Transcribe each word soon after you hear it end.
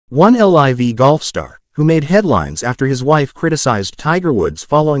One LIV Golf star, who made headlines after his wife criticized Tiger Woods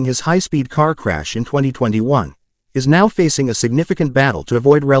following his high-speed car crash in 2021, is now facing a significant battle to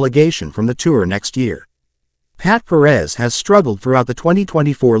avoid relegation from the tour next year. Perez has struggled throughout the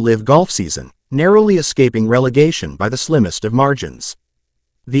 2024 LIV Golf season, narrowly escaping relegation by the slimmest of margins.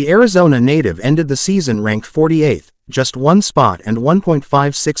 The Arizona native ended the season ranked 48th, just one spot and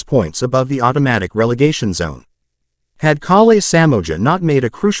 1.56 points above the automatic relegation zone. Had Kalle Samooja not made a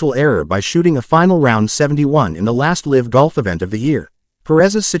crucial error by shooting a final round 71 in the last LIV Golf event of the year,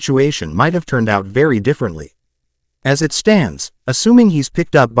 Perez's situation might have turned out very differently. As it stands, assuming he's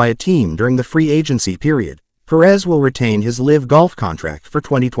picked up by a team during the free agency period, Perez will retain his LIV Golf contract for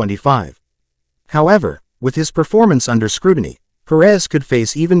 2025. However, with his performance under scrutiny, Perez could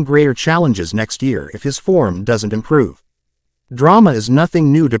face even greater challenges next year if his form doesn't improve. Drama is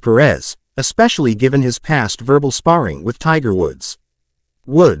nothing new to Perez, especially given his past verbal sparring with Tiger Woods.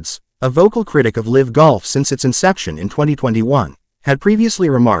 Woods, a vocal critic of LIV Golf since its inception in 2021, had previously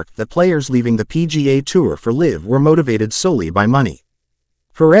remarked that players leaving the PGA Tour for LIV were motivated solely by money.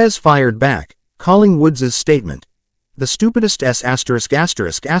 Perez fired back, calling Woods' statement the stupidest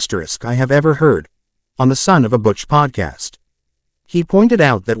I have ever heard, on the Son of a Butch podcast. He pointed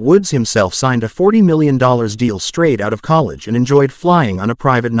out that Woods himself signed a $40 million deal straight out of college and enjoyed flying on a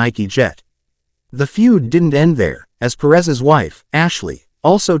private Nike jet. The feud didn't end there, as Perez's wife, Ashley,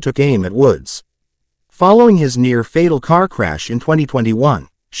 also took aim at Woods. Following his near-fatal car crash in 2021,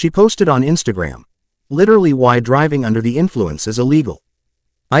 she posted on Instagram, "Literally why driving under the influence is illegal.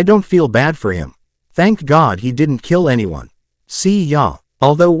 I don't feel bad for him. Thank God he didn't kill anyone. See ya."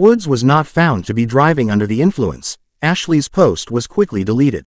 Although Woods was not found to be driving under the influence, Ashley's post was quickly deleted.